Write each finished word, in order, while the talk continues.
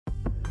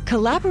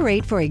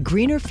Collaborate for a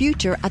greener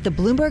future at the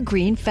Bloomberg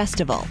Green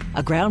Festival,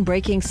 a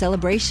groundbreaking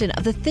celebration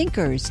of the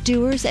thinkers,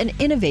 doers, and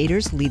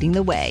innovators leading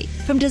the way.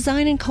 From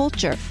design and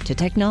culture to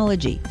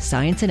technology,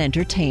 science, and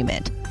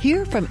entertainment.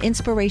 Hear from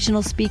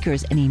inspirational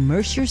speakers and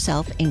immerse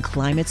yourself in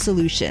climate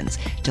solutions.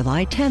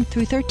 July 10th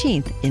through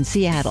 13th in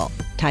Seattle.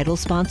 Title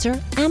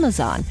sponsor,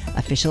 Amazon.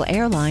 Official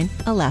airline,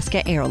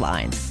 Alaska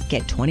Airlines.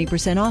 Get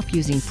 20% off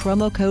using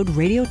promo code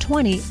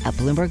radio20 at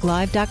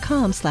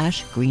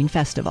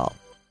bloomberglive.com/greenfestival.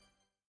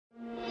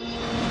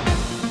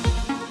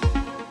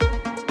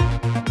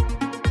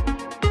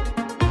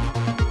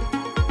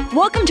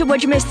 Welcome to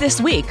What'd You Miss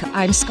This Week.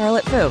 I'm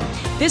Scarlett Fu.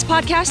 This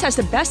podcast has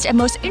the best and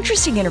most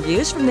interesting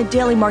interviews from the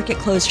Daily Market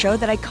Close show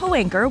that I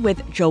co-anchor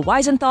with Joe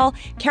Weisenthal,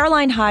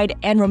 Caroline Hyde,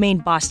 and Romaine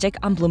Bostick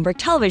on Bloomberg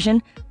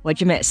Television. What'd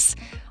You Miss?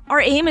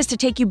 Our aim is to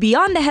take you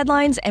beyond the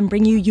headlines and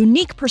bring you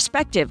unique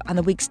perspective on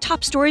the week's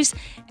top stories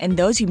and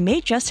those you may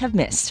just have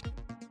missed.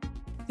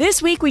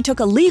 This week, we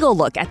took a legal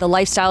look at the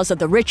lifestyles of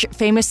the rich,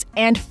 famous,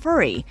 and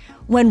furry.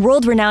 When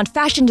world-renowned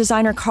fashion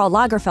designer Karl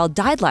Lagerfeld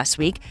died last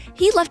week,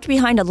 he left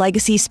behind a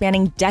legacy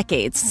spanning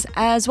decades,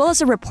 as well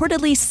as a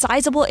reportedly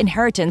sizable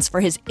inheritance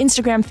for his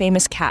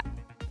Instagram-famous cat.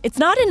 It's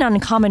not an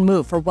uncommon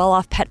move for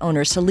well-off pet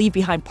owners to leave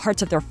behind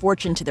parts of their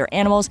fortune to their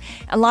animals,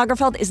 and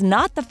Lagerfeld is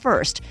not the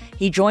first.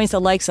 He joins the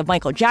likes of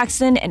Michael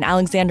Jackson and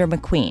Alexander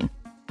McQueen.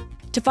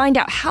 To find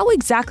out how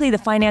exactly the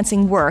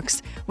financing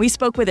works, we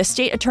spoke with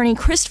estate attorney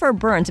Christopher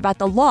Burns about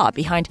the law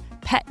behind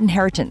pet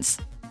inheritance.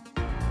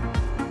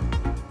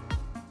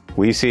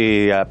 We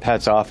see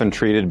pets often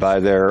treated by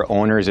their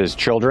owners as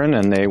children,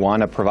 and they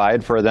want to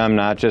provide for them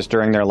not just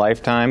during their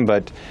lifetime,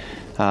 but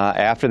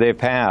after they've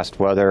passed,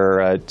 whether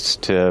it's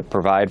to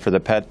provide for the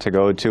pet to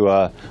go to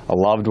a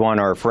loved one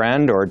or a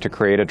friend, or to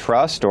create a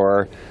trust,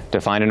 or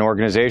to find an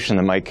organization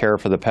that might care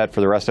for the pet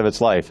for the rest of its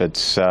life.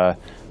 It's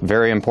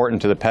very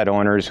important to the pet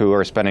owners who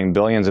are spending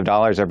billions of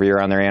dollars every year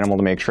on their animal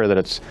to make sure that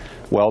it's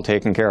well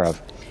taken care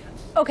of.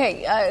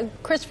 Okay,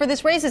 Christopher,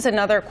 this raises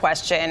another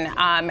question,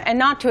 and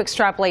not to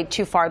extrapolate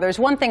too far. There's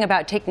one thing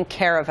about taking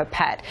care of a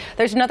pet.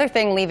 There's another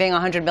thing leaving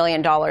 $100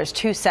 million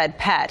to said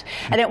pet.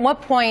 And at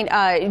what point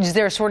is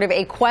there sort of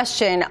a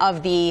question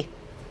of the,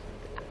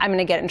 I'm going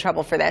to get in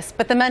trouble for this,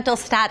 but the mental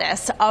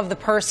status of the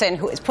person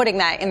who is putting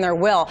that in their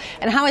will,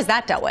 and how is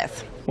that dealt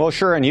with? Well,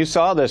 sure, and you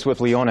saw this with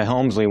Leona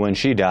Helmsley when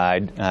she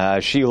died.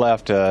 She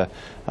left a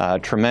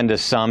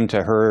tremendous sum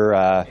to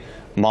her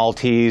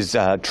Maltese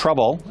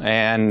Trouble,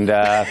 and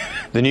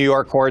the New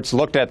York courts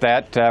looked at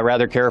that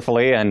rather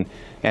carefully and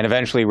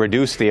eventually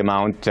reduced the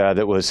amount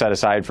that was set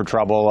aside for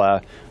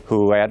Trouble,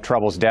 who at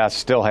Trouble's death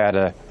still had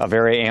a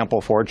very ample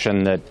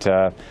fortune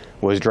that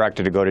was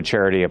directed to go to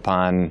charity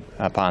upon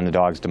the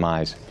dog's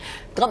demise.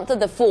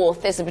 Gunther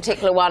IV is a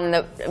particular one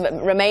that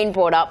Romaine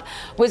brought up,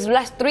 was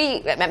left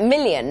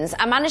millions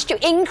and managed to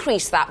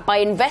increase that by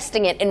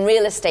investing it in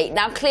real estate.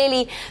 Now,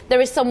 clearly, there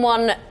is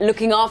someone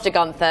looking after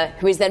Gunther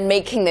who is then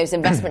making those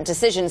investment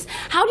decisions.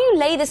 How do you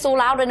lay this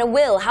all out in a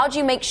will? How do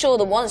you make sure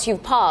that once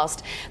you've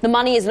passed, the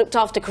money is looked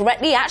after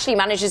correctly? It actually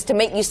manages to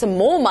make you some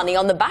more money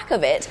on the back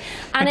of it.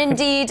 And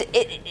indeed,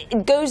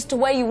 it goes to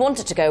where you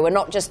want it to go and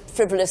not just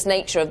frivolous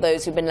nature of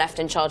those who've been left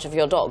in charge of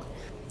your dog.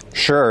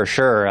 Sure.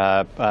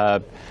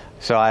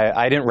 So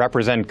I didn't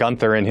represent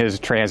Gunther in his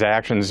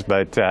transactions,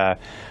 but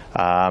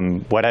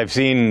what I've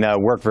seen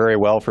work very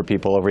well for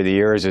people over the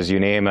years is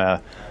you name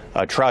a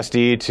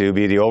trustee to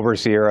be the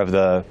overseer of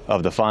the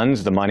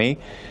funds, the money,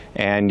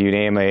 and you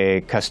name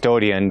a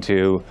custodian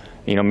to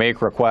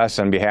make requests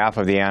on behalf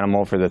of the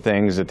animal for the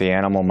things that the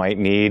animal might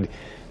need,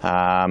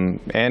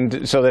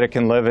 and so that it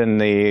can live in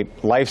the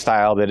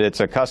lifestyle that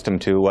it's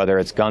accustomed to, whether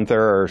it's Gunther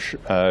or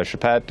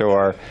Chapet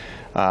or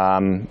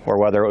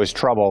whether it was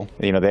Trouble.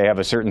 They have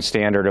a certain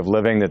standard of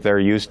living that they're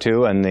used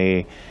to, and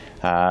the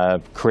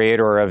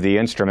creator of the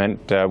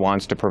instrument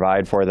wants to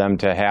provide for them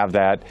to have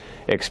that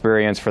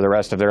experience for the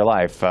rest of their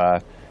life.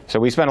 So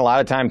we spend a lot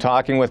of time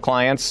talking with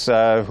clients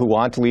who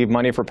want to leave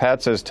money for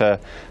pets as to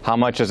how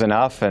much is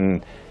enough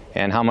and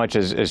how much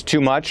is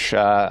too much.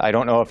 I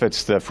don't know if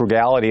it's the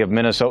frugality of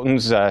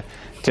Minnesotans.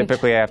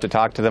 Typically, I have to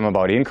talk to them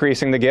about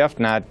increasing the gift,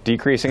 not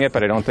decreasing it,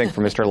 but I don't think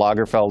for Mr.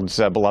 Lagerfeld's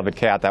beloved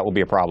cat that will be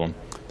a problem.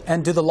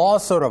 And do the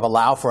laws sort of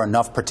allow for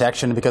enough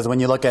protection? Because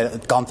when you look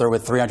at Gunther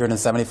with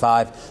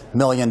 $375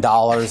 million,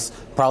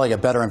 probably a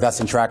better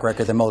investing track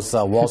record than most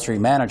Wall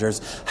Street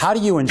managers, how do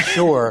you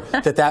ensure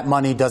that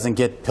money doesn't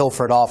get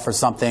pilfered off for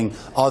something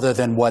other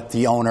than what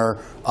the owner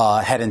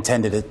had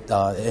intended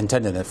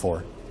it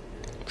for?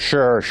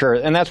 Sure.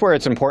 And that's where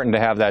it's important to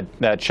have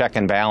that check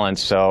and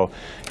balance. So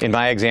in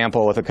my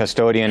example with a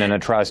custodian and a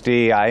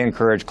trustee, I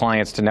encourage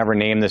clients to never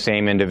name the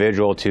same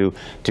individual to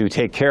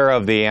take care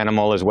of the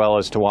animal as well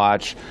as to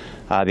watch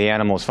the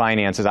animal's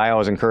finances. I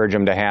always encourage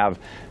them to have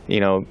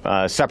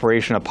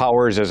separation of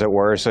powers, as it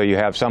were. So you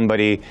have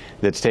somebody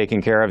that's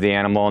taking care of the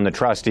animal and the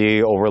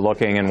trustee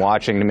overlooking and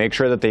watching to make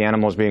sure that the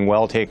animal is being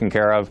well taken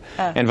care of,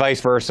 and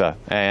vice versa.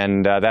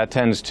 And that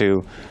tends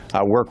to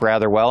work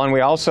rather well. And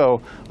we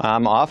also,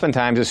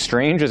 oftentimes, as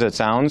strange as it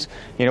sounds,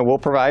 we'll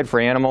provide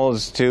for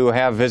animals to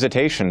have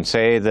visitation.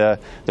 Say the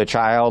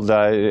child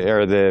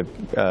or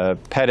the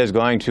pet is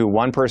going to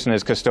one person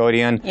as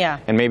custodian,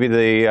 and maybe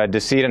the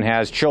decedent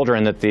has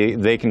children that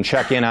they can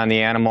check in on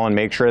the animal and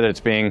make sure that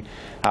it's being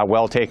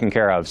well taken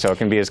care of. So it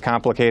can be as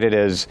complicated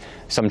as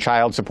some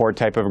child support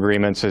type of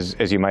agreements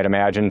as you might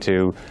imagine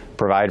to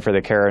provide for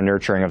the care and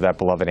nurturing of that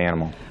beloved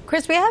animal.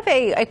 Chris, we have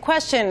a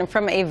question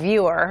from a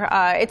viewer.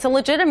 It's a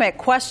legitimate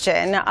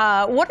question.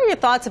 What are your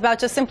thoughts about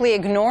just simply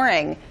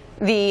ignoring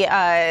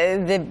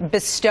the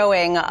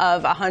bestowing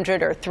of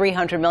 $100 or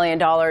 $300 million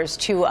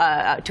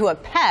to a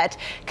pet,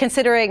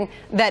 considering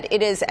that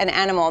it is an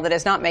animal that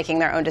is not making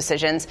their own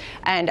decisions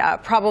and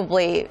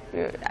probably,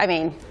 I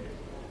mean,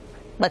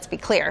 let's be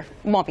clear,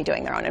 won't be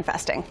doing their own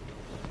investing?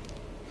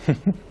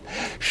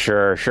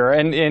 Sure.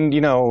 And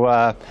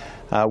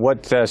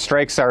what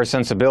strikes our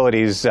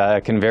sensibilities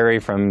can vary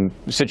from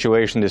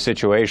situation to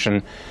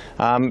situation.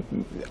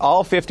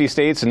 All 50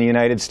 states in the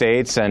United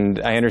States,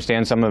 and I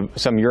understand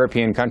some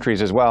European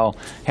countries as well,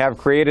 have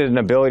created an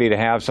ability to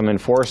have some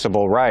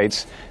enforceable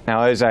rights.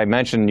 Now, as I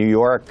mentioned, New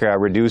York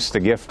reduced the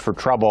gift for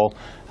trouble,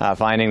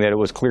 finding that it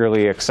was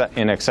clearly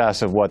in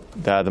excess of what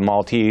the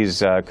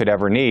Maltese could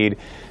ever need.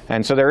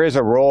 And so there is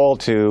a role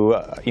to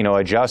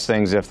adjust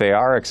things if they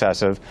are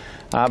excessive.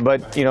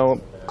 But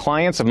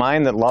clients of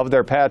mine that love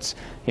their pets,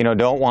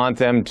 don't want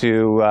them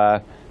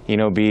to,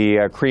 be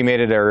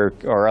cremated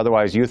or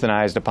otherwise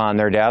euthanized upon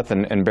their death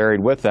and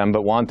buried with them,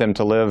 but want them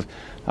to live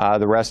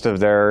the rest of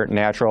their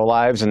natural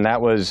lives. And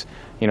that was,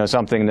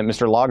 something that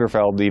Mr.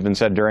 Lagerfeld even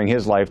said during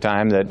his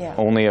lifetime, that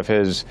only if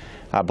his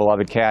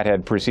beloved cat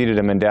had preceded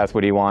him in death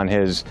would he want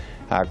his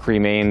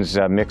cremains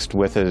mixed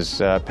with his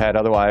pet.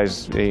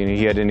 Otherwise,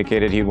 he had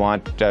indicated he'd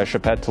want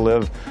Chapet to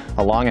live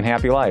a long and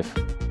happy life.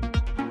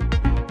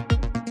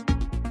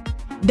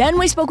 Then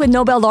we spoke with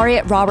Nobel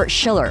laureate Robert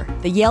Shiller.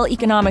 The Yale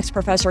economics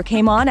professor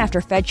came on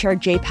after Fed Chair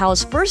Jay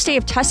Powell's first day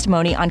of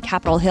testimony on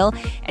Capitol Hill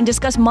and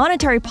discussed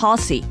monetary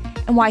policy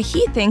and why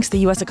he thinks the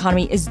U.S.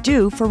 economy is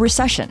due for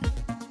recession.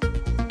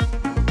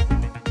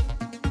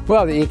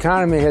 Well, the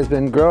economy has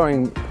been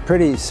growing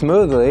pretty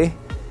smoothly,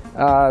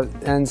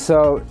 and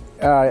so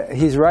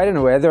he's right in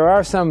a way. There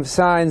are some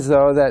signs,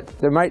 though, that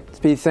there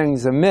might be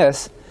things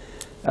amiss.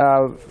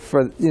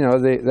 For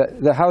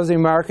the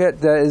housing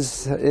market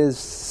is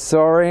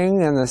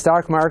soaring and the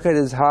stock market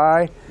is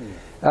high.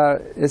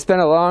 It's been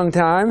a long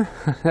time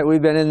that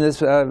we've been in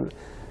this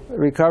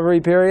recovery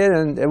period,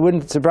 and it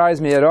wouldn't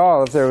surprise me at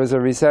all if there was a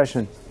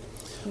recession.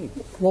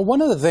 Well,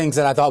 one of the things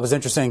that I thought was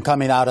interesting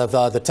coming out of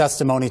the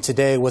testimony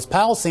today was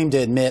Powell seemed to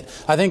admit,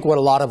 I think what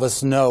a lot of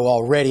us know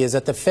already, is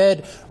that the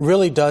Fed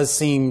really does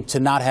seem to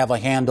not have a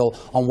handle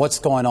on what's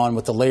going on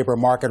with the labor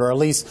market, or at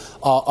least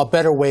a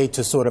better way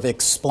to sort of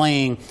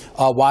explain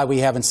why we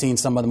haven't seen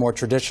some of the more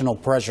traditional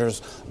pressures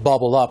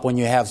bubble up when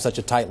you have such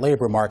a tight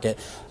labor market.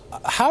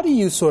 How do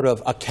you sort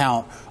of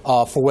account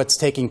for what's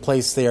taking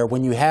place there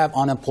when you have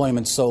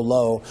unemployment so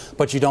low,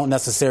 but you don't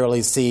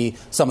necessarily see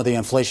some of the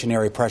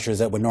inflationary pressures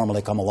that would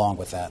normally come along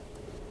with that?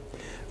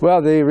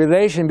 Well, the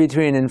relation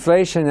between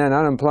inflation and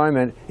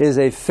unemployment is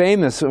a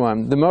famous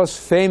one, the most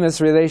famous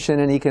relation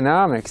in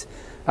economics.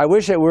 I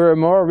wish it were a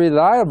more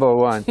reliable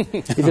one.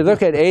 If you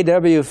look at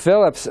A.W.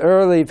 Phillips'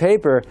 early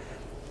paper,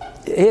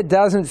 it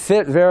doesn't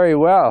fit very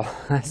well.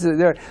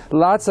 There are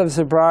lots of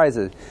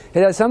surprises.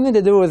 It has something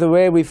to do with the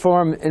way we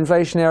form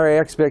inflationary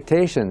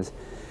expectations.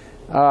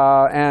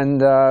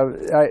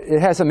 It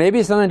has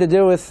maybe something to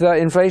do with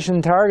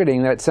inflation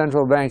targeting that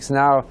central banks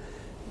now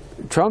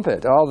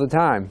trumpet all the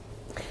time.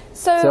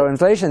 So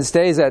inflation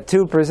stays at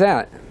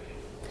 2%.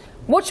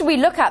 What should we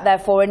look at,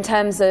 therefore, in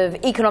terms of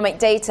economic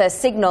data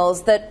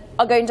signals that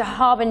are going to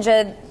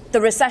harbinger the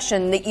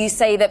recession that you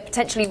say that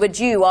potentially we're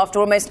due after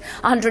almost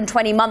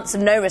 120 months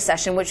of no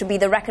recession, which would be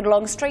the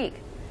record-long streak?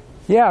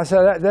 Yeah,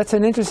 so that's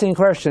an interesting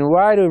question.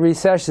 Why do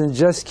recessions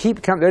just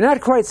keep coming? They're not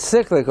quite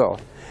cyclical,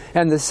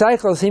 and the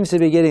cycle seems to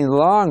be getting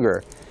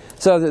longer.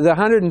 So the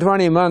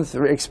 120-month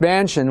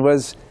expansion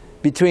was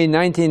between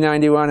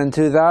 1991 and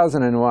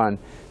 2001,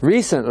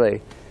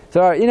 recently.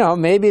 So,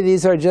 maybe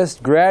these are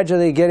just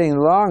gradually getting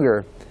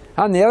longer.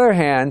 On the other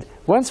hand,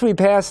 once we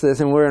pass this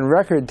and we're in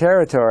record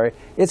territory,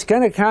 it's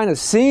going to kind of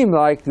seem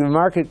like the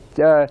market,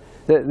 the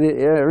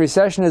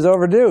recession is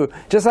overdue,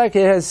 just like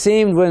it has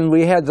seemed when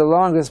we had the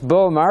longest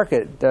bull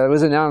market that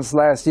was announced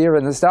last year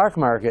in the stock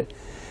market.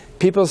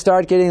 People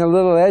start getting a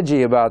little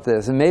edgy about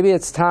this, and maybe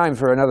it's time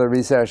for another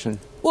recession.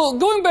 Well,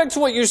 going back to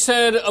what you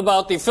said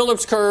about the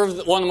Phillips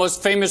curve, one of the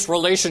most famous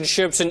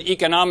relationships in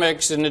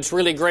economics, and it's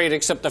really great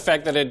except the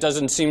fact that it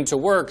doesn't seem to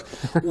work.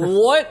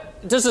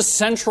 What does a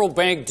central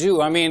bank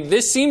do? I mean,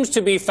 this seems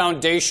to be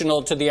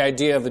foundational to the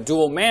idea of a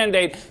dual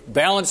mandate,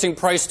 balancing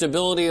price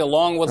stability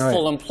along with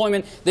full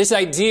employment, this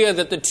idea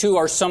that the two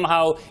are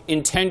somehow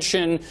in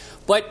tension.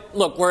 But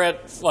look, we're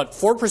at,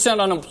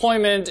 4%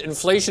 unemployment.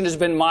 Inflation has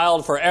been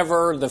mild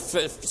forever. The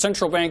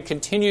central bank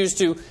continues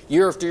to,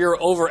 year after year,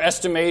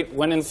 overestimate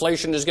when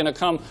inflation is going to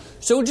come.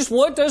 So just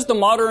what does the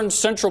modern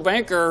central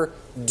banker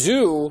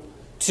do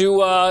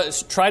to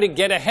try to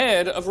get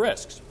ahead of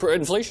risks,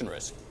 inflation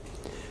risk?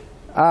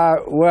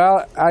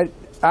 Well,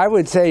 I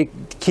would say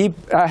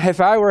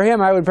if I were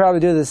him, I would probably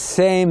do the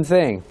same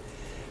thing.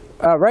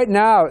 Right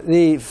now,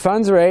 the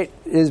funds rate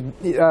is,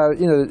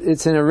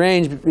 it's in a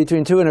range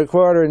between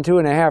 2.25% and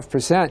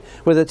 2.5%.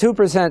 With a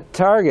 2%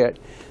 target,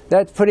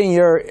 that's putting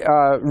your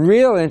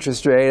real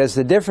interest rate as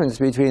the difference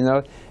between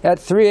those at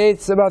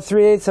about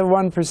 3/8 of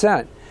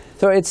 1%.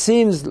 So it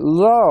seems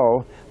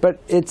low, but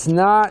it's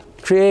not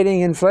creating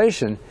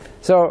inflation.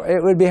 So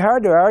it would be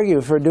hard to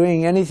argue for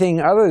doing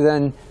anything other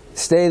than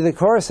stay the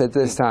course at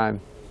this time.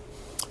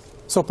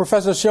 So,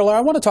 Professor Shiller, I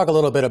want to talk a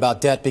little bit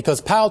about debt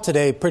because Powell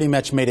today pretty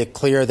much made it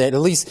clear that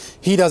at least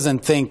he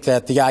doesn't think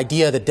that the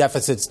idea that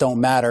deficits don't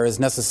matter is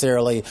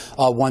necessarily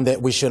one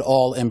that we should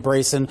all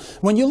embrace. And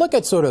when you look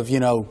at sort of,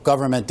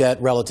 government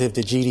debt relative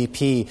to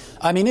GDP,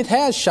 I mean, it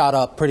has shot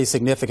up pretty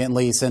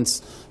significantly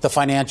since the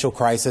financial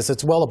crisis.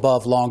 It's well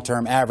above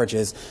long-term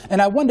averages.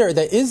 And I wonder,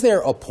 is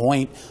there a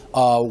point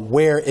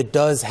where it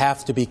does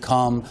have to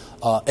become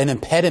an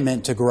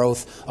impediment to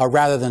growth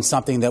rather than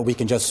something that we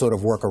can just sort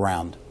of work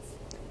around?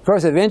 Of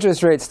course, if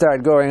interest rates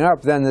start going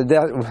up, then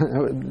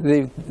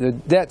the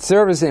debt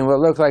servicing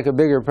will look like a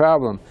bigger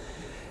problem.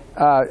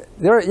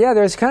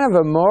 There's kind of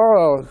a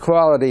moral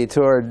quality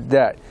toward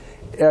debt.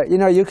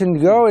 You can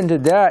go into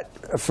debt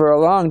for a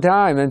long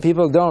time, and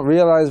people don't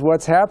realize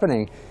what's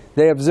happening.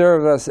 They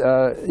observe us,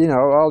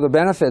 all the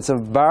benefits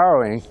of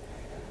borrowing.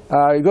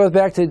 It goes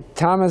back to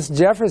Thomas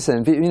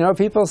Jefferson.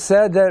 People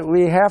said that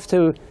we have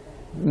to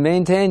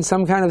maintain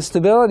some kind of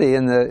stability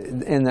in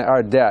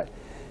our debt.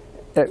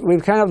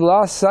 We've kind of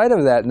lost sight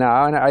of that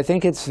now, and I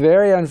think it's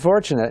very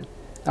unfortunate.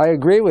 I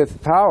agree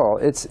with Powell.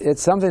 It's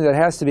something that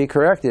has to be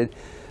corrected.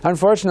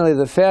 Unfortunately,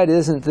 the Fed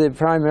isn't the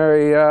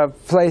primary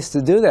place to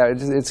do that.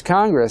 It's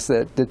Congress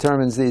that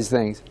determines these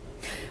things.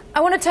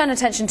 I want to turn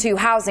attention to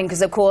housing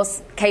because, of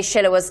course,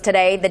 Case-Shiller was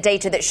today the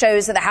data that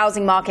shows that the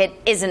housing market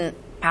isn't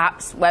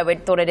perhaps where we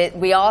thought it is.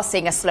 We are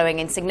seeing a slowing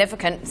in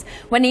significance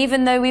when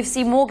even though we've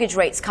seen mortgage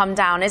rates come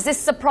down. Is this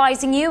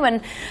surprising you?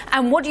 And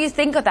what do you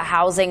think of the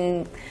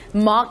housing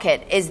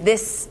market? Is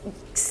this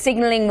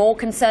signaling more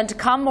concern to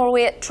come, or are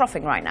we at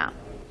troughing right now?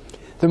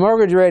 The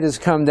mortgage rate has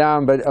come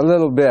down, but a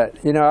little bit.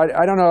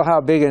 I don't know how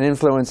big an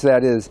influence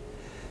that is.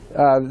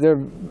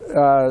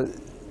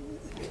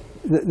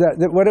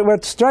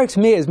 What strikes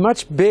me as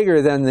much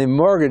bigger than the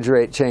mortgage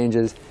rate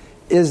changes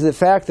is the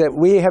fact that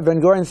we have been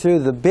going through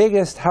the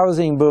biggest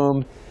housing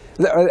boom,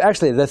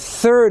 actually the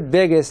third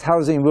biggest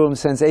housing boom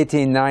since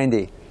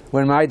 1890,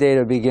 when my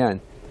data began.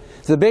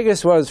 The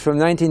biggest was from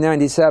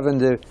 1997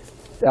 to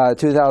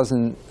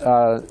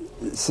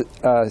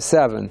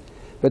 2007.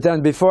 But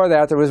then before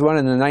that, there was one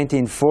in the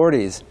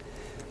 1940s.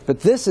 But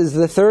this is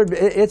the third.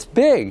 It's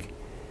big.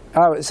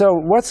 So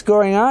what's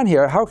going on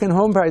here? How can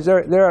home prices,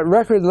 they're at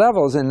record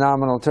levels in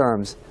nominal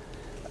terms.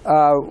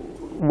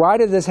 Why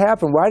did this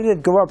happen? Why did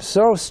it go up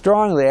so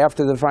strongly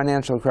after the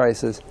financial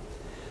crisis?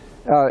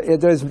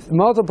 There's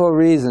multiple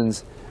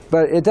reasons,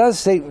 but it does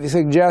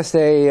suggest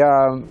a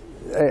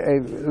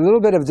little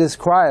bit of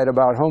disquiet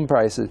about home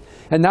prices.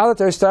 And now that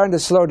they're starting to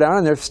slow down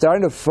and they're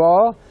starting to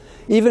fall,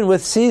 even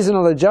with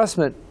seasonal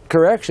adjustment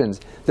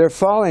corrections, they're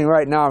falling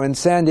right now in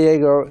San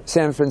Diego,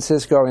 San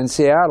Francisco, and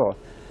Seattle.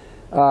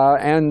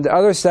 And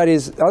other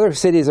cities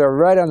are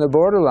right on the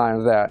borderline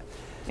of that.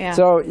 Yeah.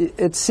 So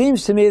it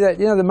seems to me that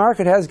the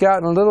market has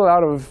gotten a little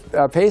out of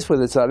pace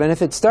with itself, and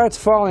if it starts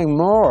falling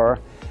more,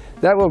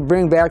 that will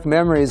bring back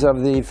memories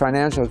of the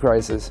financial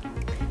crisis.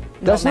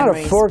 That's not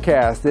a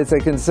forecast; it's a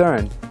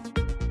concern.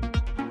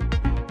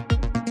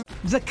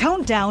 The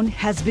countdown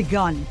has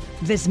begun.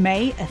 This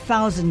May,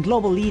 1,000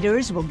 global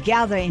leaders will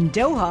gather in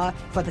Doha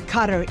for the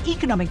Qatar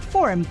Economic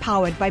Forum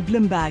powered by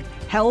Bloomberg,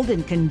 held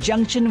in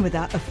conjunction with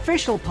our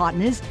official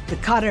partners, the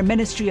Qatar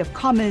Ministry of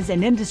Commerce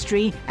and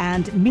Industry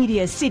and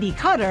Media City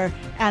Qatar,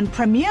 and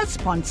premier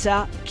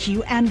sponsor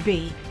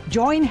QNB.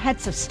 Join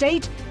heads of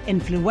state,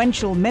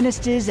 influential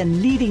ministers,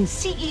 and leading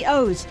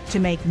CEOs to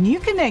make new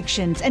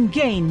connections and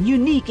gain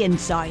unique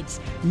insights.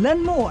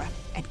 Learn more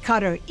at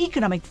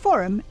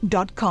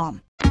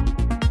QatarEconomicForum.com.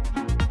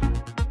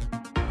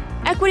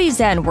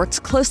 EquityZen works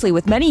closely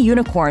with many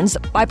unicorns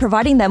by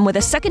providing them with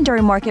a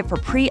secondary market for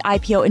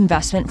pre-IPO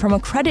investment from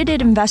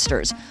accredited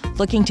investors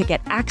looking to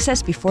get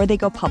access before they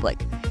go public.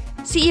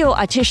 CEO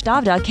Atish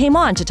Davda came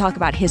on to talk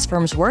about his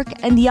firm's work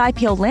and the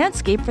IPO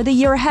landscape for the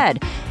year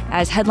ahead,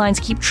 as headlines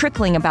keep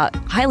trickling about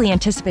highly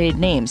anticipated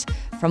names,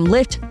 from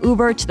Lyft,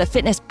 Uber, to the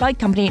fitness bike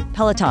company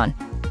Peloton.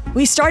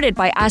 We started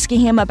by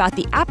asking him about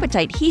the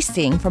appetite he's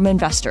seeing from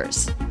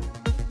investors.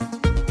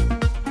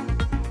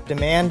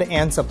 Demand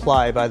and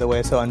supply, by the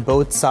way, so on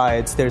both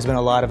sides, there's been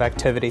a lot of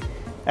activity.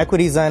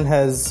 EquityZen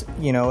has,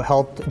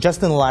 helped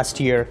just in the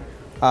last year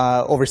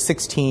over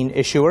 16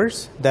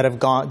 issuers that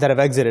have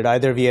exited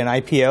either via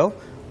an IPO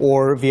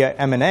or via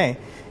M&A.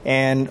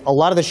 And a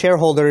lot of the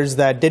shareholders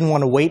that didn't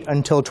want to wait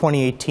until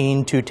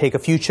 2018 to take a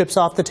few chips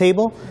off the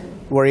table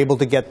were able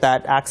to get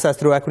that access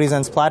through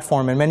EquityZen's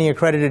platform. And many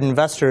accredited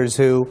investors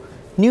who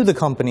knew the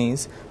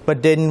companies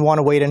but didn't want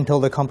to wait until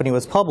the company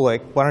was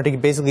public, wanted to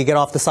basically get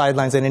off the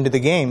sidelines and into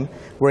the game,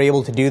 were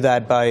able to do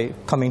that by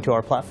coming to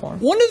our platform.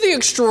 One of the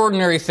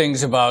extraordinary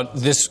things about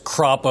this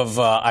crop of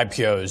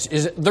IPOs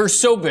is they're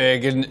so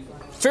big and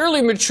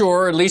fairly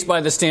mature, at least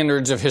by the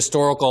standards of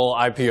historical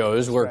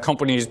IPOs, where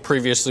companies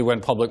previously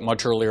went public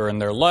much earlier in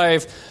their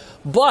life.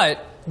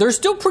 But there's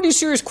still pretty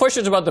serious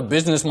questions about the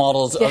business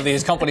models of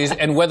these companies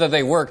and whether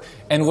they work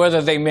and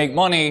whether they make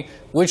money,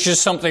 which is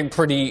something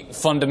pretty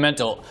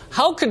fundamental.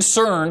 How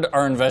concerned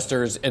are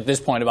investors at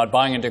this point about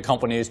buying into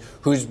companies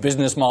whose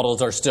business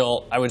models are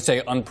still, I would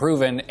say,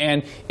 unproven?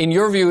 And in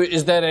your view,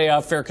 is that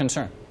a fair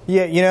concern?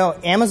 Yeah,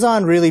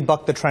 Amazon really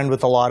bucked the trend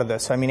with a lot of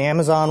this. I mean,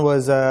 Amazon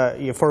was,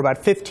 for about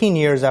 15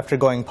 years after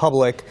going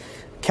public,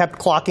 kept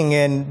clocking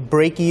in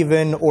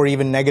break-even or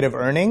even negative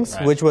earnings,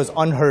 which was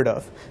unheard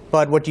of.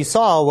 But what you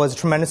saw was a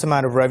tremendous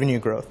amount of revenue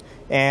growth.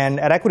 And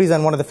at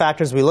EquityZen, one of the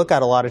factors we look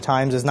at a lot of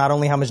times is not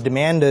only how much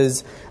demand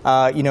is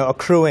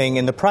accruing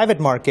in the private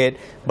market,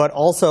 but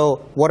also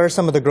what are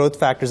some of the growth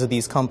factors of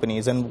these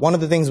companies. And one of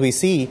the things we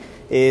see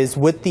is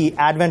with the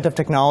advent of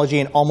technology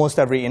in almost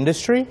every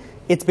industry,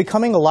 it's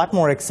becoming a lot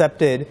more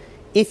accepted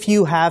if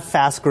you have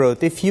fast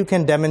growth, if you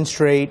can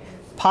demonstrate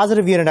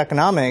positive unit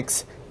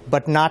economics,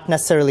 but not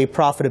necessarily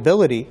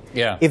profitability.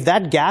 Yeah. If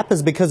that gap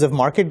is because of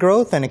market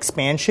growth and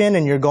expansion,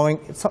 and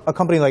a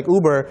company like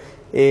Uber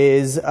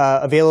is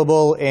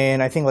available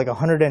in, I think, like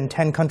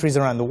 110 countries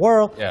around the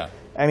world. Yeah.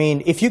 I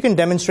mean, if you can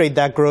demonstrate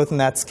that growth and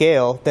that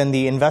scale, then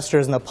the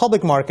investors in the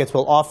public markets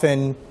will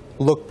often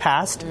look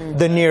past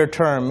the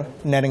near-term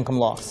net income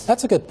loss.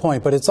 That's a good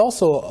point, but it's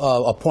also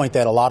a point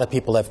that a lot of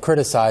people have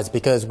criticized,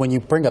 because when you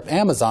bring up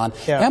Amazon,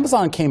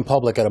 Amazon came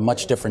public at a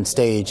much different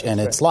stage in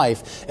its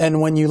life.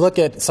 And when you look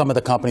at some of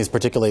the companies,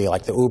 particularly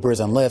like the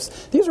Ubers and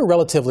Lyfts, these are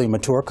relatively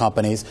mature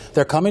companies.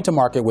 They're coming to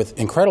market with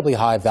incredibly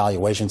high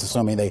valuations,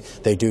 assuming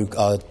they do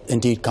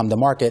indeed come to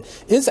market.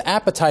 Is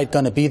appetite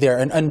going to be there?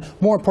 And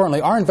more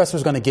importantly, are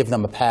investors going to give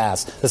them a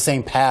pass, the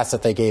same pass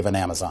that they gave in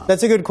Amazon?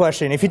 That's a good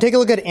question. If you take a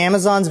look at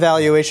Amazon's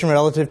valuation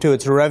relative to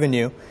its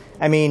revenue,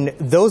 I mean,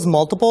 those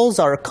multiples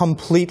are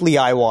completely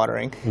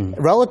eye-watering.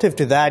 Relative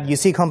to that, you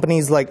see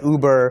companies like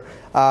Uber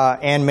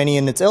and many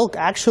in its ilk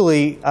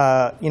actually,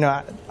 I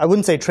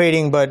wouldn't say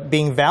trading, but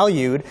being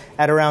valued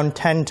at around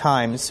 10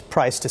 times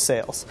price to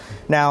sales.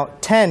 Now,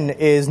 10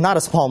 is not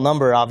a small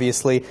number,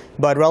 obviously,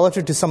 but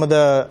relative to some of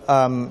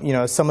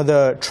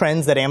the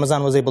trends that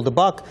Amazon was able to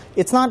buck,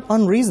 it's not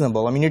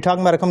unreasonable. I mean, you're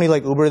talking about a company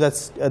like Uber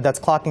that's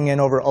clocking in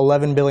over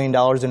 $11 billion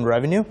in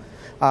revenue.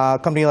 A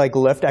company like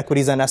Lyft,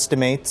 EquityZen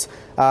estimates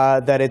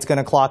that it's going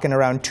to clock in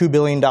around $2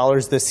 billion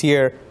this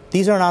year.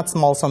 These are not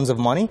small sums of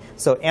money.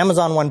 So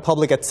Amazon went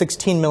public at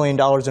 $16 million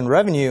in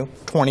revenue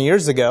 20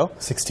 years ago.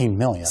 $16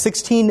 million.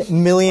 $16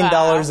 million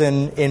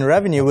in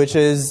revenue, which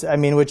is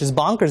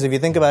bonkers if you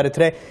think about it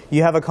today.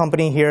 You have a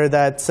company here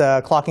that's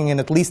clocking in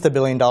at least $1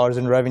 billion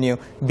in revenue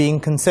being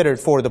considered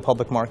for the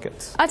public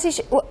markets. Atish,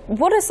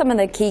 what are some of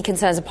the key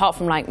concerns, apart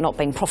from not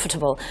being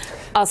profitable,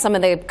 are some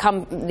of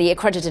the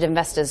accredited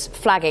investors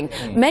flagging?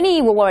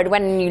 Many were worried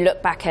when you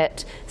look back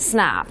at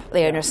Snap,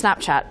 the owner of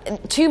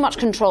Snapchat, too much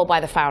control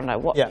by the founder.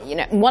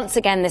 Once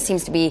again, this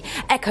seems to be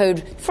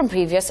echoed from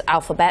previous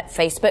Alphabet,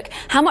 Facebook.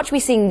 How much are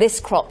we seeing this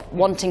crop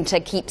wanting to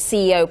keep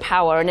CEO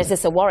power, and is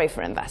this a worry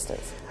for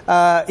investors?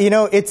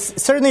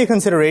 It's certainly a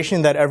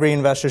consideration that every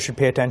investor should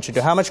pay attention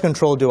to. How much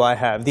control do I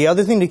have? The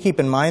other thing to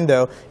keep in mind,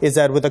 though, is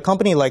that with a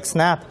company like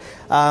Snap,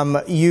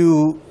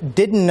 you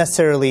didn't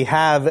necessarily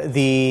have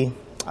the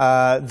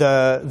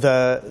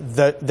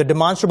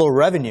demonstrable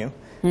revenue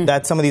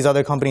that some of these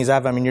other companies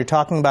have. I mean, you're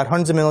talking about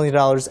hundreds of millions of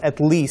dollars at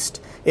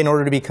least in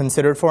order to be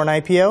considered for an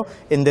IPO.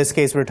 In this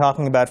case, we're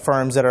talking about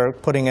firms that are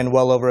putting in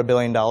well over $1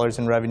 billion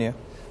in revenue.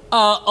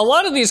 A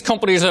lot of these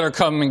companies that are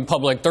coming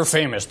public, they're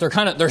famous.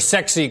 They're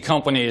sexy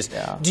companies.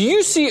 Yeah. Do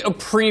you see a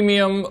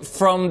premium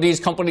from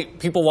these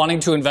people wanting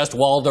to invest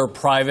while they're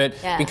private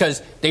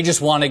because they just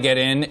want to get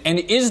in? And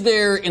is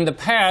there in the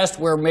past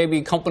where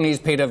maybe companies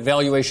paid a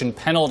valuation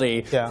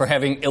penalty for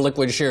having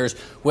illiquid shares,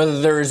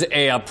 whether there's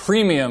a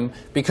premium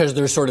because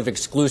they're sort of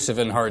exclusive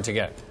and hard to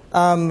get?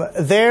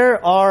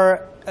 There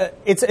are.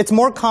 It's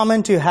more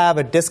common to have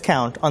a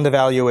discount on the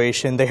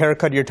valuation, the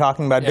haircut you're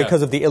talking about,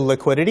 because of the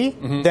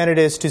illiquidity, than it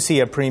is to see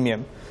a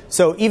premium.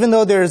 So even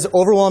though there's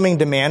overwhelming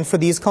demand for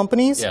these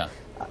companies,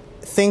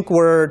 think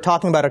we're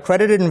talking about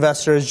accredited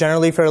investors,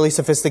 generally fairly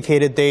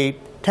sophisticated. They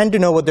tend to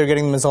know what they're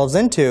getting themselves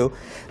into.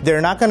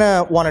 They're not going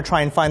to want to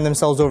try and find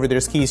themselves over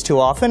their skis too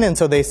often, and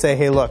so they say,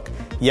 hey, look,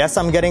 yes,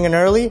 I'm getting in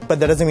early, but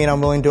that doesn't mean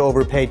I'm willing to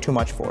overpay too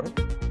much for it.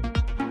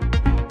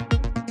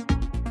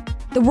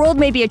 The world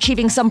may be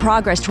achieving some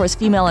progress towards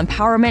female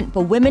empowerment,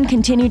 but women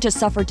continue to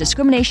suffer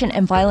discrimination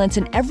and violence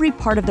in every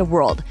part of the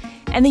world.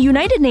 And the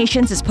United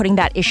Nations is putting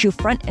that issue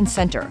front and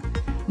center.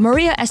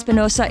 Maria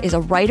Espinosa is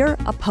a writer,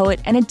 a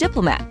poet, and a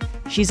diplomat.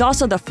 She's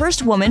also the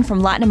first woman from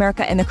Latin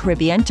America and the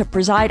Caribbean to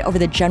preside over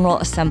the General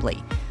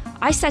Assembly.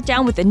 I sat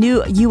down with the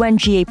new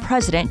UNGA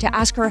president to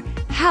ask her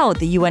how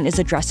the UN is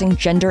addressing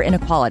gender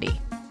inequality.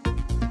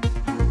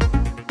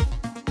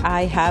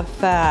 I have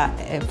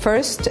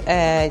first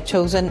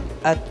chosen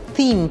a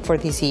theme for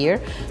this year,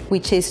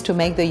 which is to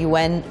make the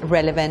UN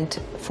relevant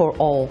for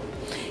all.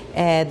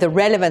 The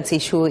relevance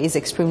issue is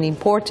extremely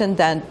important,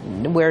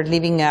 and we're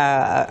living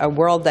a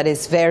world that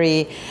is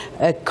very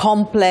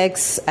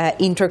complex,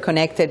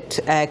 interconnected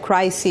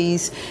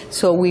crises,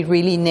 so we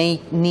really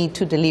need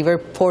to deliver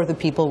for the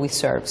people we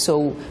serve.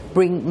 So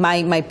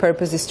my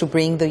purpose is to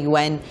bring the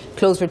UN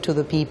closer to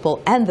the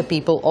people, and the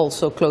people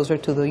also closer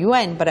to the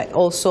UN, but I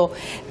also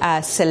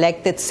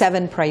selected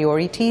 7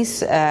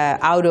 priorities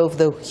out of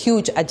the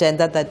huge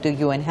agenda that the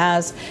UN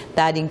has.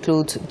 That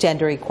includes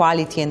gender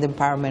equality and the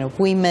empowerment of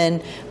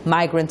women,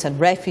 migrants and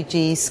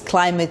refugees,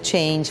 climate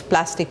change,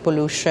 plastic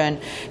pollution,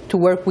 to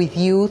work with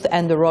youth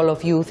and the role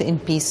of youth in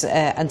peace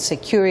and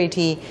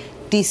security,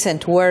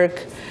 decent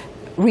work,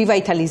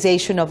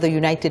 revitalization of the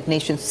United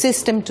Nations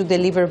system to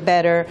deliver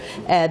better.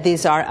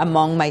 These are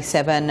among my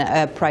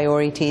 7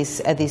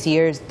 priorities this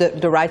year.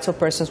 The rights of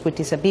persons with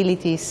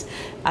disabilities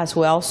as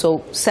well.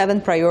 So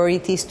 7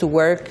 priorities to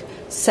work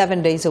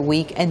 7 days a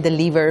week and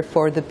deliver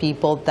for the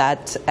people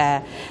that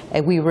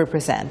we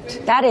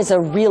represent. That is a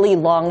really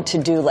long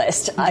to-do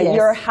list. Yes.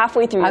 You're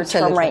halfway through your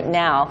term right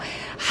now.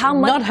 How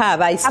much? Not half.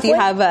 I still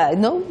have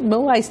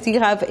no. I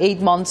still have 8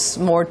 months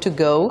more to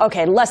go.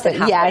 Okay, less than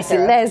half. Yes,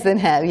 less than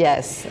half.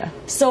 Yes.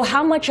 So,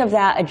 how much of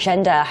that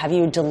agenda have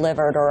you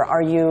delivered,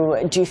 or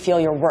do you feel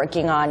you're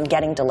working on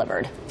getting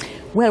delivered?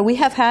 Well, we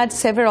have had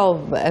several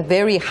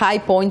very high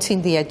points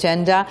in the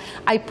agenda.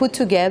 I put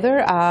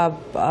together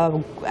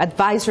an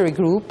advisory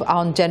group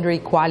on gender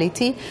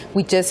equality.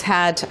 We just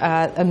had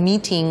a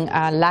meeting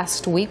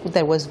last week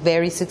that was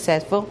very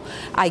successful.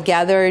 I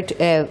gathered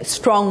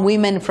strong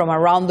women from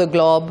around the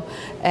globe,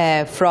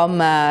 from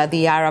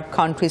the Arab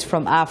countries,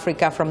 from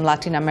Africa, from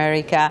Latin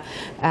America,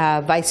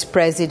 vice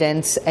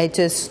presidents,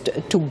 just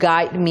to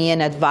guide me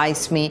and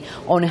advise me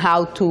on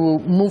how to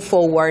move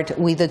forward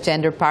with the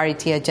gender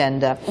parity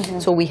agenda. Mm-hmm.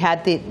 So we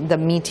had the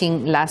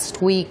meeting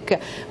last week.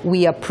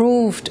 We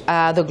approved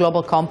the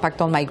Global Compact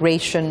on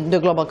Migration, the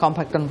Global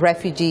Compact on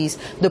Refugees,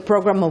 the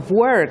program of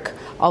work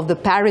of the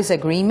Paris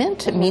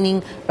Agreement,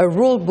 meaning a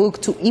rule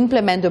book to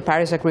implement the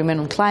Paris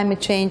Agreement on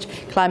climate change.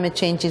 Climate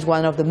change is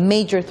one of the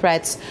major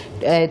threats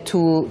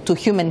to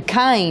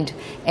humankind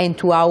and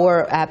to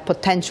our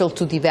potential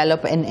to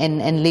develop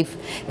and live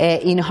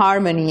in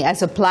harmony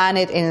as a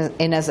planet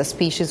and as a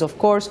species, of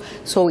course.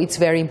 So it's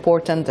very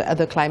important,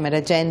 the climate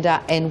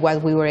agenda, and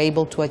what we were able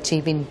to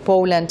achieve in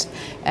Poland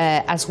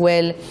as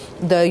well,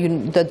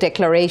 the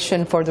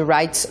declaration for the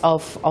rights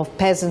of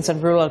peasants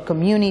and rural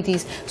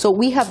communities. So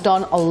we have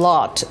done a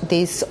lot.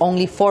 This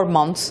only 4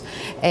 months.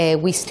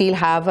 We still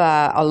have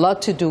a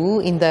lot to do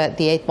in the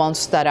 8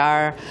 months that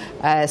are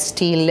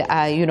still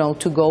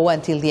to go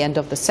until the end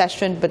of the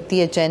session, but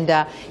the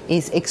agenda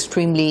is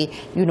extremely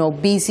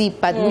busy,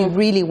 but we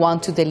really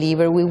want to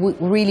deliver. We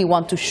really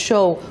want to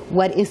show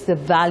what is the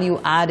value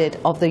added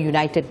of the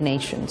United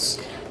Nations.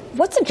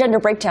 What's the gender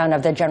breakdown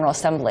of the General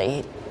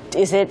Assembly?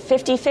 Is it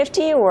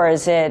 50-50 or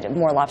is it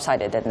more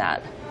lopsided than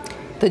that?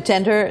 The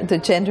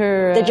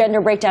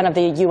gender breakdown of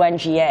the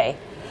UNGA.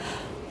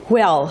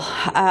 Well,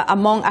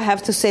 I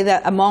have to say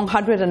that among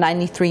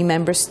 193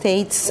 member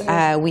states,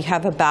 we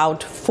have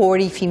about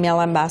 40 female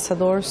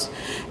ambassadors.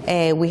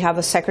 We have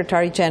a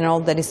Secretary General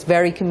that is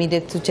very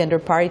committed to gender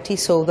parity.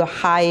 So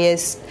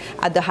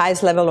at the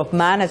highest level of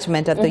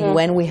management at the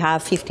UN, we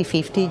have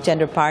 50-50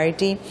 gender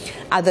parity.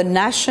 At the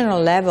national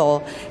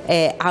level,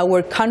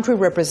 our country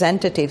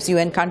representatives,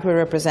 UN country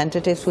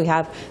representatives, we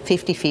have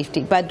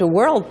 50-50. But the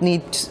world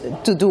needs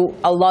to do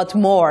a lot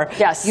more.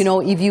 Yes.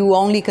 If you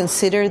only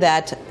consider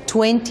that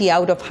 20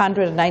 out of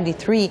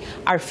 193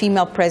 are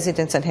female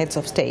presidents and heads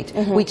of state,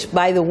 which,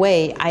 by the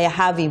way, I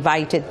have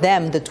invited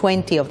them, the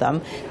 20 of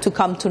them, to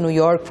come to New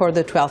York for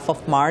the 12th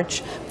of March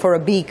for a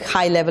big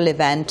high-level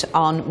event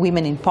on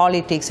women in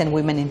politics and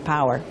women in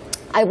power.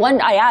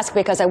 I ask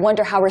because I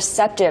wonder how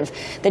receptive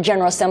the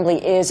General Assembly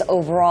is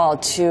overall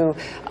to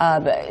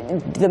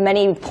the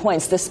many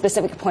points, the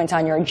specific points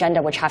on your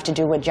agenda which have to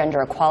do with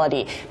gender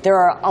equality. There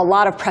are a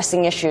lot of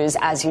pressing issues,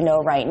 as you know,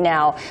 right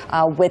now,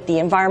 with the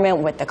environment,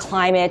 with the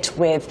climate,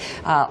 with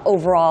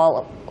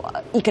overall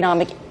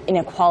economic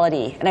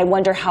inequality. And I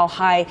wonder how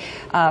high,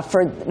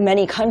 for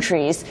many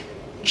countries,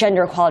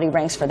 gender equality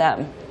ranks for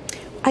them.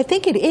 I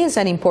think it is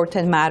an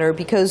important matter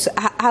because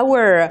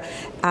our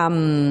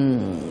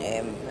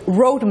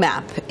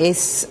roadmap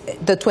is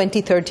the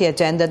 2030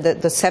 agenda,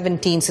 the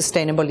 17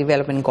 sustainable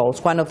development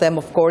goals, one of them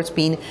of course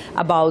being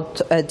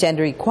about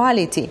gender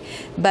equality.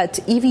 But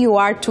if you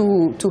are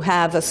to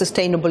have a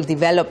sustainable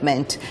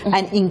development,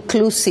 an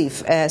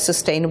inclusive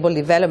sustainable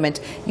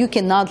development, you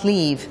cannot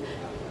leave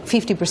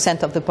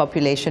 50% of the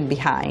population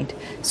behind.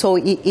 So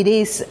it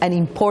is an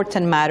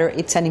important matter.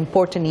 It's an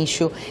important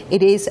issue.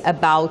 It is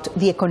about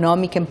the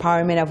economic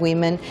empowerment of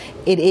women.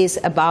 It is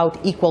about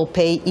equal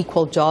pay,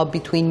 equal job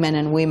between men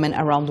and women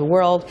around the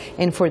world.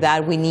 And for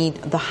that, we need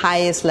the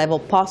highest level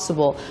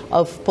possible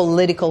of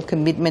political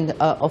commitment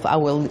of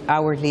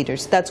our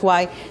leaders. That's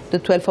why the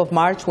 12th of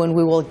March, when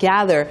we will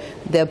gather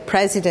the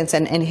presidents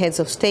and heads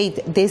of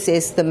state, this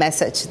is the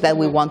message that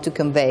we want to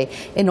convey.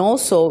 And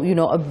also,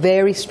 a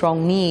very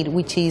strong need,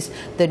 which is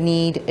the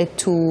need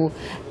to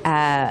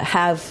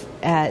have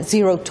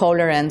zero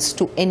tolerance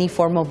to any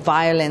form of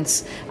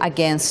violence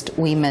against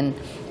women.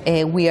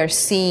 We are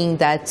seeing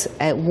that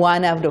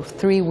 1 out of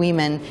 3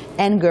 women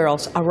and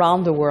girls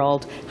around the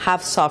world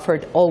have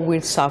suffered or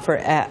will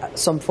suffer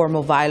some form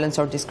of violence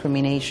or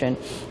discrimination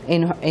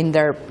in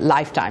their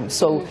lifetime.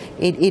 So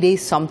it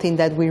is something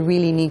that we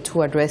really need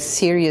to address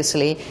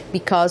seriously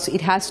because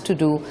it has to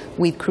do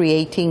with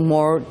creating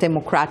more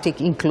democratic,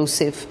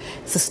 inclusive,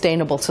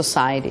 sustainable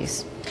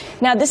societies.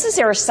 Now, this is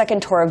your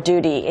second tour of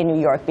duty in New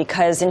York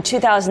because in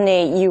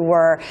 2008 you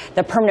were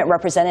the permanent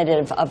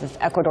representative of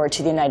Ecuador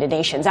to the United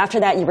Nations. After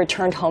that, you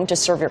returned home to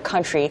serve your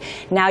country.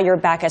 Now you're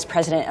back as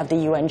president of the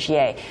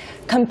UNGA.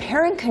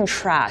 Compare and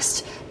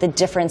contrast the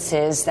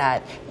differences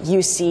that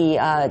you see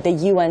the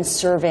UN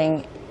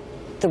serving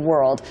the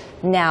world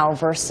now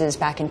versus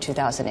back in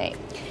 2008.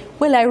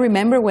 Well, I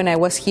remember when I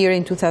was here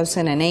in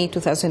 2008,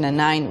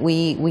 2009,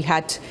 we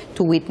had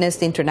to witness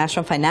the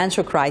international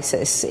financial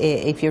crisis.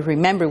 If you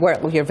remember,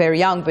 well, you're very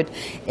young, but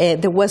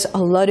there was a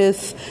lot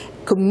of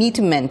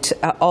commitment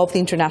of the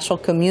international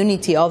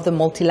community, of the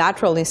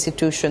multilateral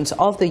institutions,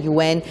 of the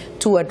UN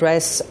to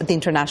address the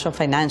international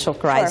financial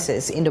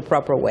crisis in the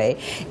proper way.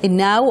 And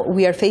now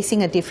we are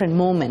facing a different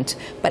moment,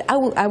 but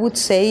I would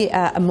say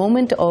a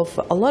moment of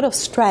a lot of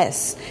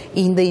stress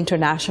in the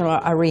international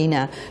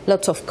arena,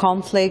 lots of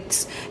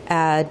conflicts,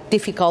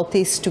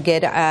 difficulties to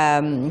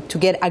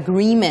get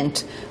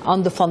agreement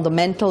on the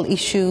fundamental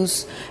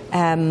issues,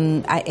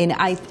 and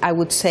I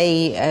would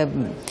say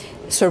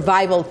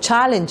survival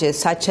challenges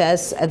such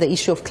as the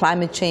issue of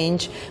climate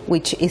change,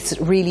 which is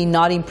really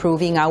not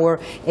improving.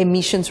 Our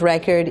emissions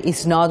record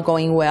is not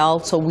going well,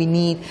 so we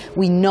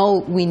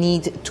know we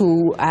need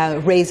to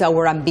raise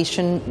our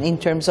ambition in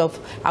terms of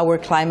our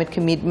climate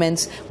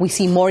commitments. We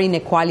see more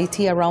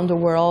inequality around the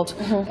world.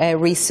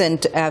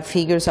 Recent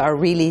figures are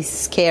really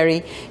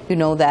scary.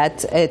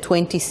 That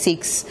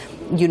 26.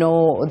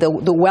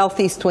 The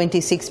wealthiest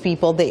 26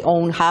 people, they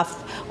own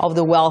half of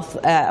the wealth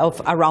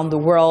of around the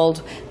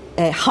world.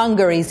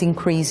 Hunger is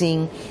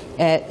increasing,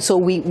 so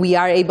we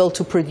are able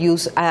to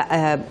produce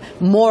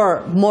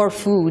more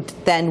food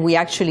than we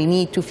actually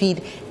need to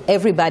feed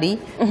everybody,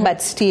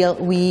 but still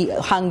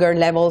hunger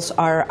levels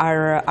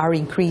are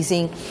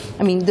increasing.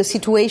 I mean, the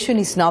situation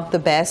is not the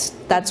best.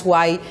 That's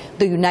why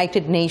the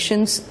United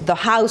Nations, the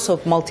house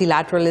of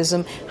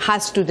multilateralism,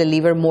 has to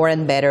deliver more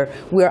and better.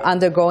 We're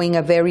undergoing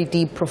a very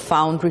deep,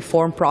 profound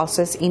reform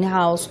process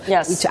in-house,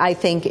 which I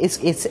think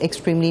is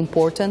extremely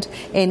important,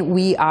 and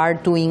we are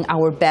doing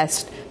our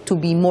best to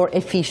be more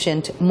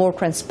efficient, more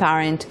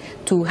transparent,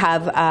 to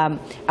have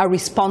a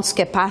response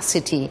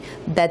capacity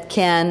that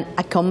can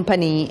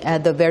accompany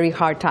the very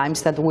hard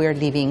times that we're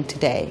living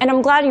today. And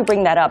I'm glad you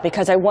bring that up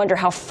because I wonder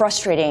how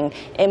frustrating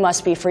it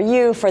must be for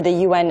you, for the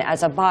UN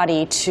as a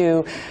body,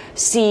 to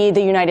see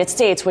the United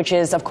States, which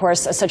is, of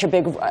course,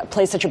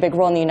 plays such a big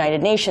role in the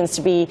United Nations,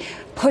 to be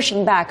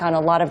pushing back on a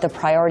lot of the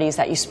priorities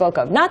that you spoke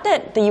of. Not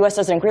that the U.S.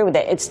 doesn't agree with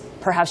it, it's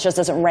perhaps just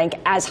doesn't rank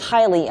as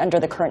highly under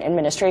the current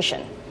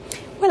administration.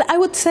 Well, I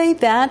would say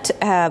that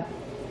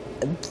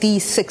the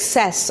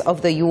success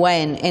of the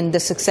UN and the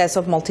success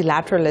of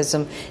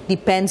multilateralism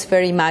depends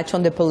very much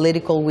on the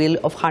political will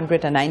of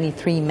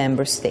 193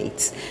 member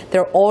states.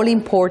 They're all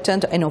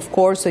important, and of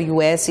course the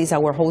US is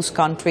our host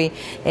country.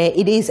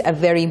 It is a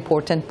very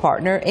important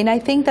partner, and I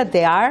think that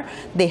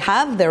they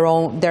have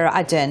their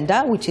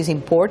agenda, which is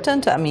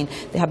important. I mean,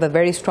 they have a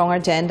very strong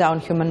agenda on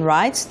human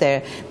rights.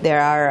 They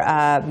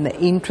are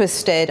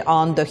interested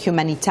on the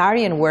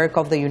humanitarian work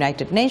of the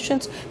United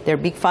Nations. They're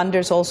big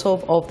funders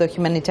also of the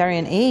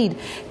humanitarian aid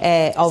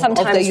of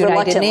the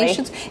United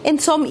Nations. And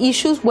some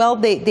issues, well,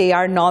 they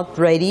are not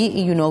ready,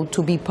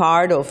 to be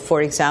part of,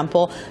 for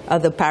example,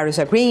 the Paris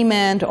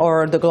Agreement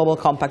or the Global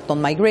Compact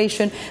on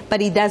Migration.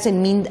 But it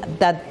doesn't mean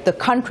that the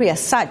country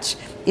as such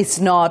is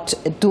not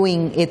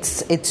doing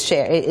its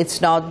share.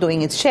 It's not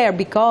doing its share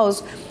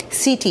because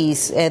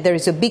cities, there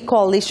is a big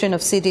coalition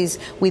of cities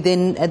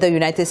within the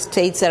United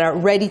States that are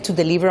ready to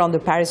deliver on the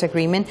Paris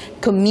Agreement,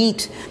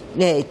 commit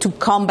to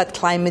combat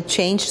climate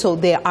change, so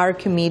they are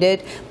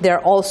committed.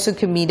 They're also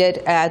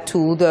committed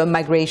to the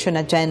migration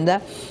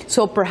agenda.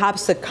 So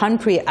perhaps the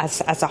country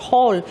as a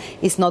whole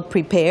is not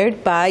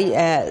prepared, by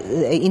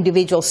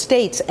individual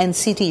states and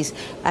cities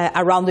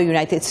around the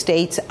United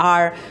States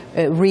are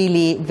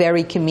really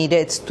very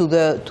committed to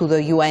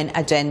the UN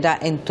agenda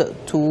and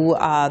to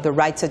the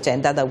rights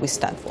agenda that we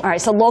stand for. All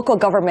right, so local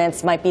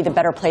governments might be the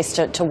better place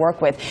to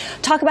work with.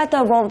 Talk about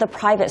the role of the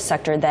private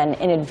sector then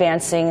in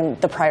advancing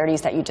the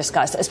priorities that you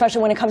discussed,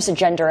 especially when it comes to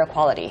gender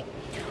equality.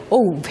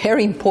 Oh,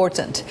 very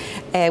important.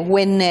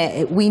 When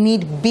we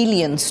need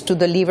billions to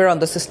deliver on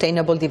the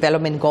Sustainable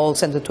Development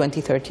Goals and the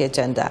 2030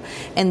 Agenda.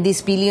 And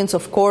these billions,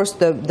 of course,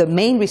 the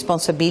main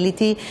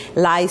responsibility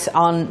lies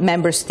on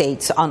member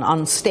states,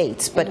 on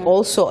states, but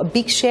also a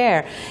big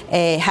share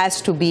a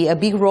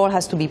big role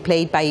has to be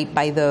played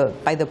by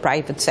the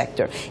private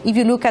sector. If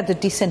you look at the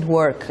decent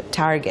work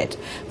target,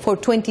 for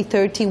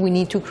 2030 we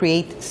need to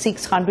create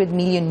 600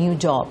 million new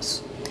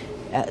jobs.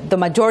 The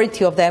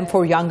majority of them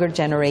for younger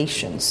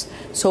generations.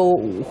 So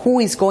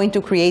who is going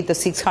to create the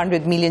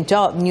 600 million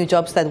new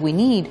jobs that we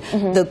need?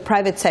 The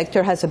private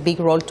sector has a big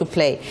role to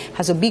play.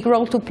 Has a big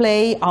role to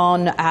play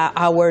on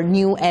our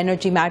new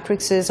energy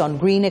matrices, on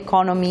green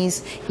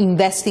economies,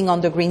 investing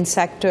on the green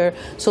sector.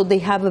 So they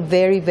have a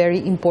very, very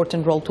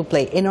important role to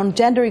play. And on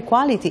gender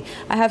equality,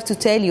 I have to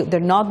tell you,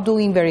 they're not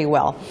doing very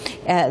well.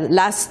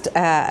 Last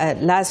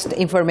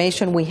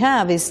information we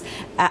have is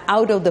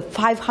out of the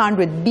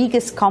 500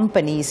 biggest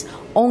companies,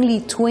 only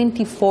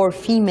 24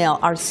 female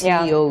are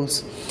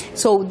CEOs. Yeah.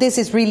 So this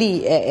is really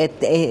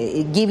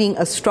giving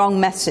a strong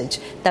message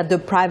that the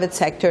private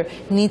sector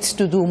needs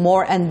to do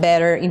more and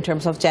better in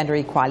terms of gender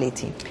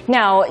equality.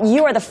 Now,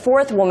 you are the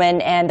fourth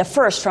woman and the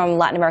first from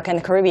Latin America and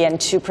the Caribbean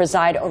to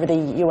preside over the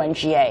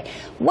UNGA.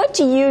 What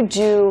do you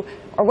do,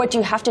 or what do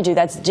you have to do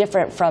that's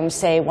different from,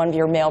 say, one of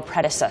your male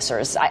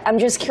predecessors? I'm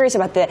just curious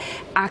about the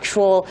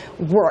actual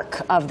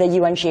work of the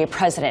UNGA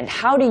president.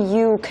 How do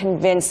you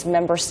convince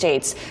member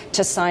states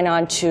to sign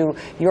on to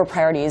your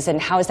priorities,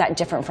 and how is that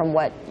different from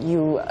what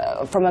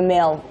from a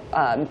male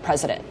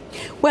president?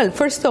 Well,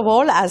 first of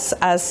all, as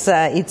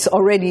it's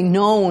already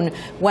known,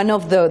 one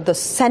of the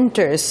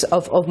centers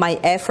of my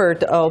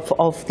effort of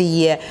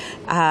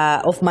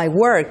my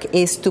work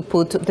is to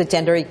put the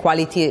gender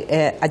equality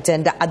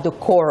agenda at the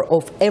core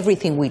of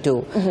everything we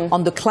do.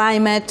 On the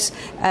climate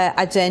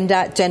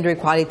agenda, gender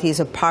equality is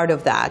a part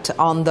of that.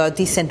 On the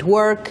decent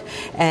work,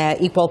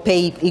 equal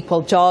pay,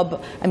 equal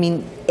job, I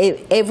mean,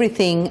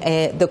 everything,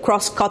 the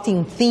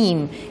cross-cutting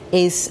theme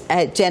is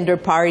gender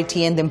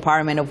parity and the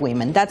empowerment of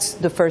women. That's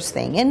the first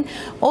thing. And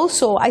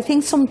also, I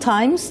think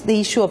sometimes the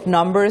issue of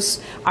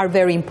numbers are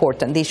very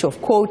important, the issue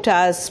of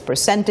quotas,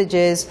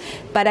 percentages,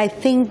 but I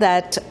think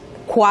that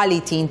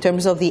quality in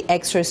terms of the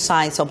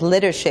exercise of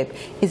leadership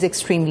is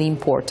extremely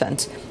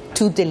important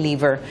to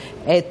deliver,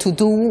 to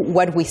do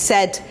what we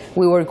said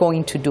we were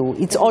going to do.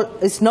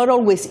 It's not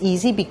always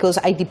easy because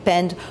I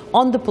depend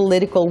on the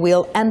political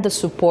will and the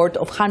support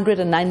of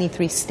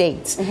 193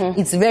 states.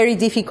 It's very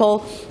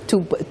difficult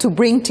to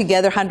bring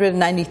together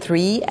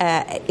 193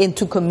 and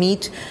to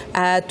commit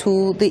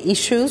to the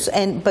issues.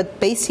 But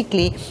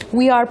basically,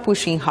 we are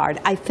pushing hard.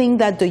 I think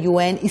that the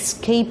UN is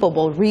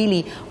capable,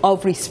 really,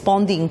 of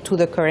responding to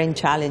the current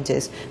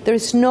challenges. There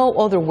is no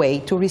other way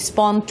to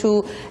respond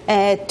to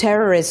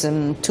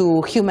terrorism,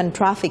 to human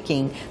trafficking,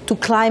 to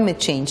climate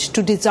change,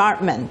 to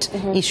disarmament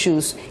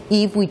issues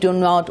if we do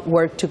not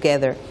work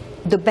together.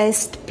 The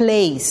best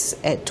place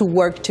to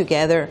work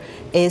together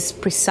is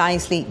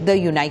precisely the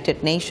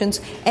United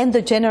Nations and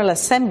the General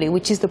Assembly,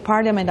 which is the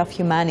Parliament of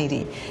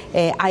Humanity.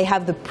 I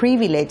have the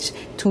privilege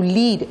to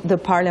lead the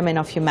Parliament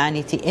of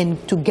Humanity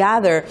and to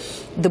gather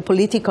the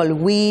political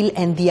will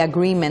and the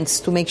agreements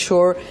to make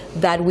sure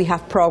that we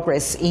have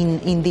progress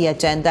in the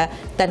agenda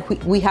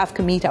that we have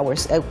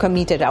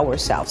committed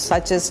ourselves,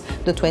 such as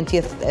the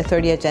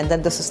 2030 Agenda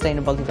and the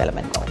Sustainable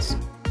Development Goals.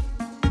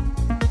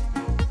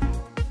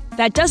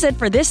 That does it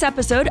for this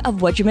episode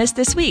of What You Missed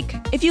This Week.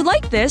 If you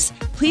like this,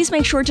 please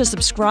make sure to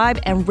subscribe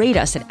and rate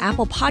us at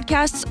Apple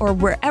Podcasts or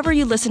wherever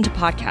you listen to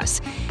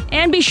podcasts.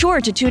 And be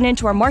sure to tune in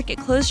to our Market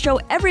Close show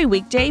every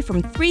weekday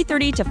from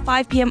 3:30 to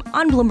 5 p.m.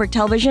 on Bloomberg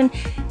Television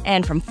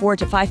and from 4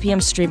 to 5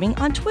 p.m. streaming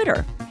on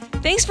Twitter.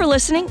 Thanks for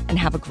listening and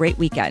have a great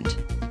weekend.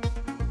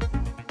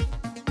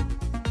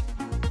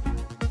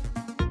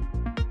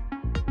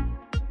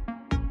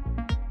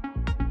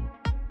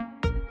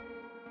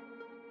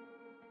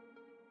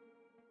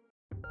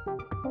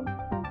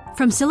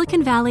 From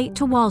Silicon Valley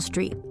to Wall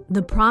Street,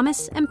 the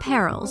promise and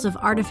perils of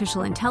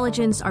artificial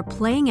intelligence are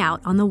playing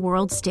out on the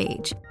world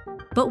stage.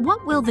 But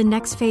what will the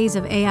next phase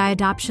of AI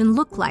adoption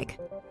look like?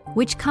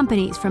 Which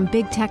companies, from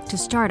big tech to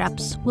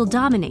startups, will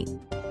dominate?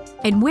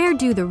 And where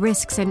do the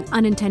risks and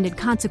unintended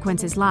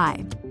consequences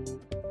lie?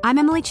 I'm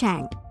Emily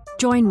Chang.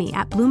 Join me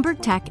at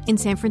Bloomberg Tech in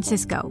San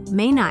Francisco,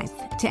 May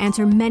 9th, to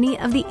answer many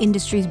of the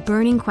industry's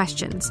burning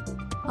questions,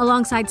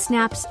 alongside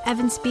Snap's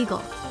Evan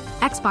Spiegel,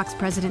 Xbox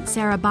President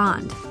Sarah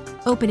Bond,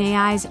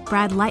 OpenAI's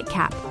Brad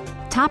Lightcap,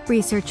 top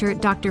researcher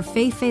Dr.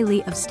 Fei-Fei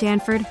Li of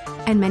Stanford,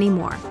 and many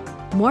more.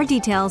 More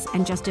details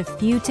and just a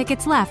few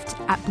tickets left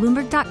at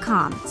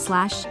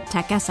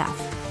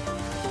Bloomberg.com/TechSF.